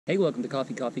Hey, welcome to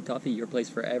Coffee, Coffee, Coffee, your place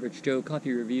for average Joe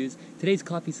coffee reviews. Today's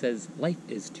coffee says, life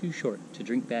is too short to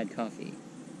drink bad coffee.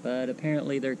 But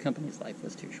apparently their company's life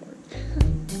was too short.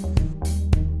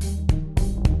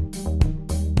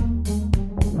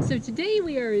 So today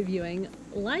we are reviewing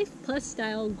Life Plus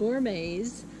Style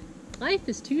Gourmet's Life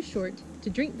is Too Short to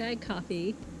Drink Bad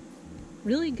Coffee.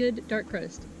 Really good dark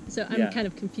roast. So I'm kind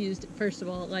of confused, first of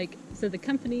all. So the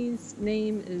company's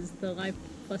name is the Life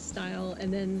Plus Style,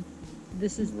 and then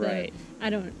this is the... Right. I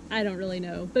don't really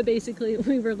know. But basically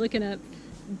we were looking up,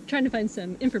 trying to find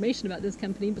some information about this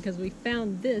company because we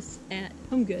found this at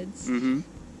Home Goods. Mm-hmm.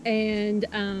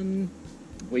 And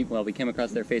we came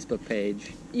across their Facebook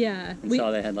page. Yeah. And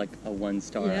saw they had like a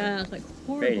 1-star. Yeah, like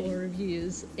horrible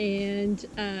reviews, and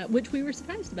which we were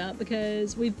surprised about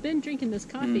because we've been drinking this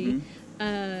coffee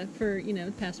for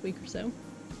the past week or so,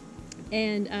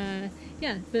 and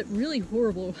yeah, but really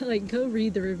horrible. Like, go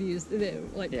read the reviews.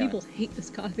 People hate this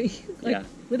coffee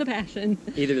with a passion.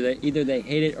 Either they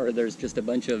hate it or there's just a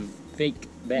bunch of fake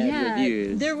bad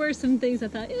reviews. There were some things I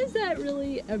thought, is that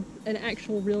really an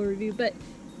actual real review? But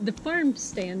the farm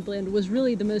stand blend was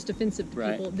really the most offensive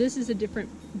to people. This is a different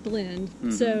blend.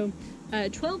 So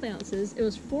 12 ounces. It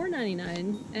was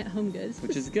 $4.99 at Home Goods.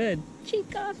 Which is good. Cheap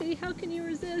coffee. How can you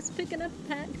resist picking up a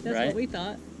pack? That's what we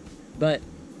thought. But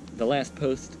the last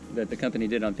post that the company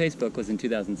did on Facebook was in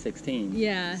 2016.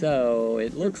 Yeah. So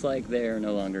it looks like they're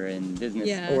no longer in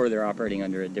business, or they're operating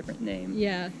under a different name.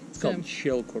 Yeah. It's called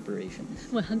Shell Corporation.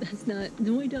 Well, that's not.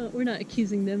 We're not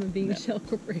accusing them of being a shell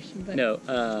corporation. But no.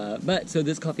 But so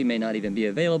this coffee may not even be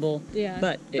available. Yeah.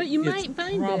 But you might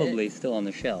find it. Probably still on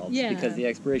the shelves. Yeah. Because the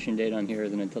expiration date on here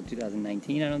isn't until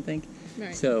 2019, I don't think.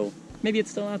 Right. So maybe it's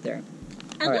still out there.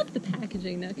 I love the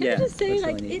packaging though. Can I just say,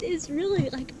 it is really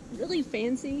really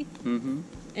fancy. Mm-hmm.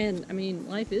 And I mean,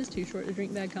 life is too short to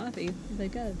drink bad coffee.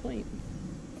 They've got a point.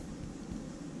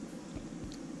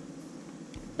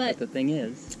 But the thing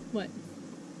is, what?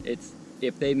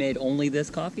 If they made only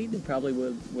this coffee, they probably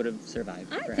would have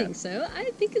survived. I think so. I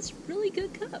think it's a really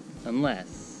good cup.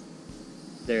 Unless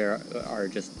there are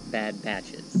just bad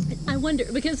batches. I wonder,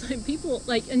 because people,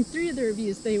 in 3 of the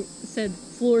reviews, they said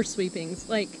floor sweepings.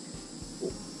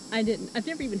 I've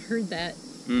never even heard that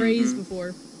phrase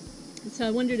before. So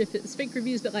I wondered if it was fake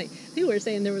reviews, but people were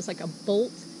saying there was a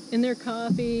bolt in their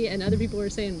coffee, and other people were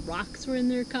saying rocks were in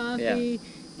their coffee,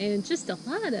 and just a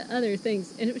lot of other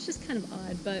things. And it was just kind of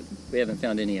odd, but we haven't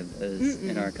found any of those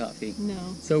in our coffee.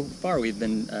 No. So far, we've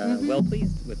been well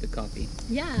pleased with the coffee.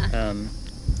 Yeah.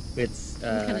 It's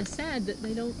I'm kind of sad that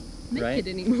they don't make it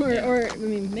anymore, or I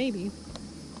mean, maybe.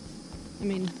 I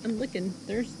mean, I'm looking.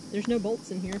 There's no bolts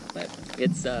in here, but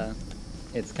it's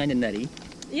kind of nutty.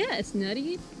 Yeah, it's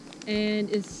nutty, and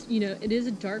it's it is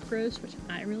a dark roast, which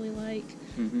I really like.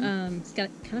 It's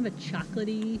got kind of a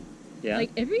chocolatey. Yeah.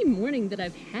 Every morning that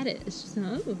I've had it, it's just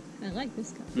I like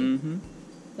this coffee.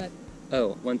 But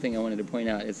one thing I wanted to point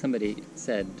out is somebody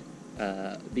said,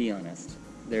 "Be honest.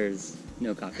 There's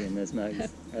no coffee in those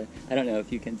mugs." I don't know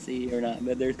if you can see or not,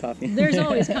 but there's coffee. There's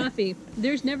always coffee.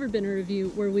 There's never been a review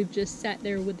where we've just sat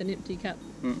there with an empty cup.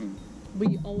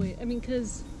 We always,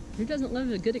 because who doesn't love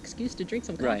a good excuse to drink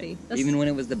some coffee? Right. Even when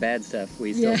it was the bad stuff,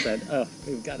 we still said, "Oh,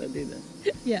 we've got to do this."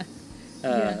 Yeah.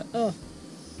 Oh,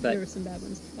 but there were some bad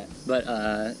ones. But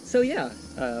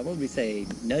what would we say?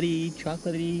 Nutty,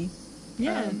 chocolatey.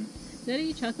 Yeah.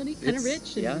 Nutty, chocolatey, kind of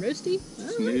rich and roasty.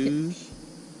 Smooth. Like it.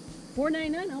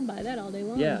 $4.99, I'll buy that all day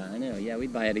long. Yeah, I know. Yeah,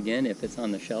 we'd buy it again if it's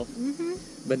on the shelf.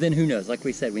 But then who knows? Like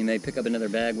we said, we may pick up another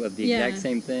bag of the exact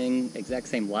same thing, exact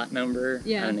same lot number.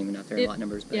 Yeah. I don't even know if there are lot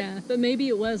numbers. But but maybe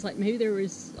it was maybe there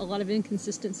was a lot of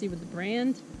inconsistency with the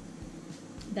brand.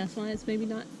 That's why it's maybe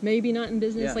not in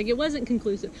business. Yeah. It wasn't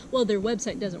conclusive. Well, their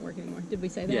website doesn't work anymore. Did we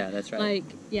say that? Yeah, that's right.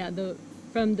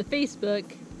 From the Facebook,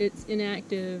 it's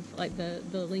inactive.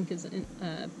 The link is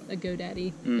a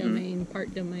GoDaddy domain,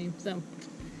 part domain. So.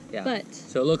 Yeah.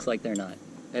 So it looks like they're not.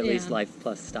 At least Life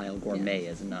Plus Style Gourmet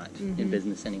is not in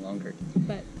business any longer.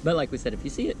 But like we said, if you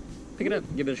see it, pick it up,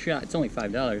 give it a shot. It's only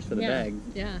 $5 for the bag.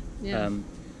 Yeah. Yeah.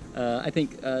 I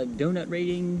think donut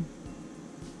rating,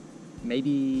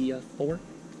 maybe 4.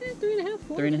 3.5.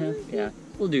 4. 3.5. Yeah.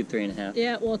 We'll do 3.5.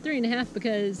 Yeah. Well, 3.5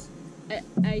 because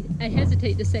I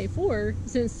hesitate to say 4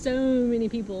 since so many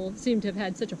people seem to have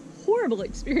had such a horrible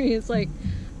experience.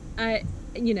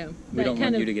 We don't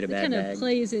want you to get a bad bag. That kind of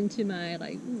plays into my I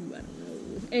don't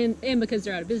know, and because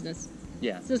they're out of business.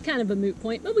 Yeah. So it's kind of a moot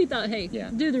point, but we thought, hey,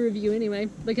 do the review anyway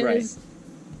because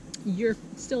you're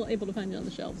still able to find it on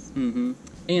the shelves.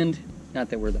 And not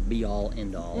that we're the be-all,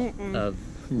 end-all of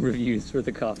reviews for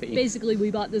the coffee. Basically,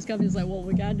 we bought this coffee. It's like, well,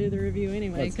 we gotta do the review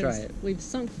anyway because we've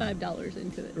sunk $5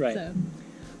 into it. Right. So.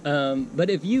 But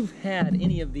if you've had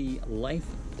any of the Life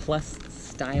Plus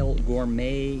style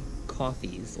gourmet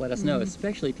coffees, let us know,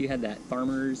 especially if you had that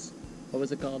farmer's, what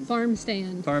was it called? Farm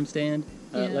stand. Farm stand.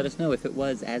 Yeah. Let us know if it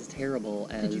was as terrible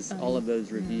as all of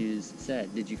those reviews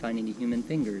said. Did you find any human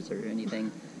fingers or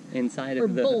anything inside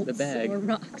of the bag? Or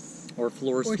rocks. Or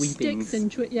floor sweepings. Sticks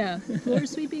and floor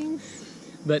sweepings.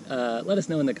 But let us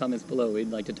know in the comments below.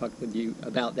 We'd like to talk with you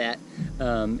about that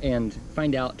and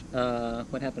find out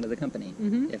what happened to the company,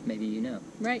 if maybe you know.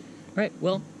 Right. All right.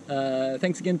 Well,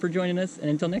 thanks again for joining us, and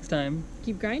until next time,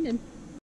 keep grinding.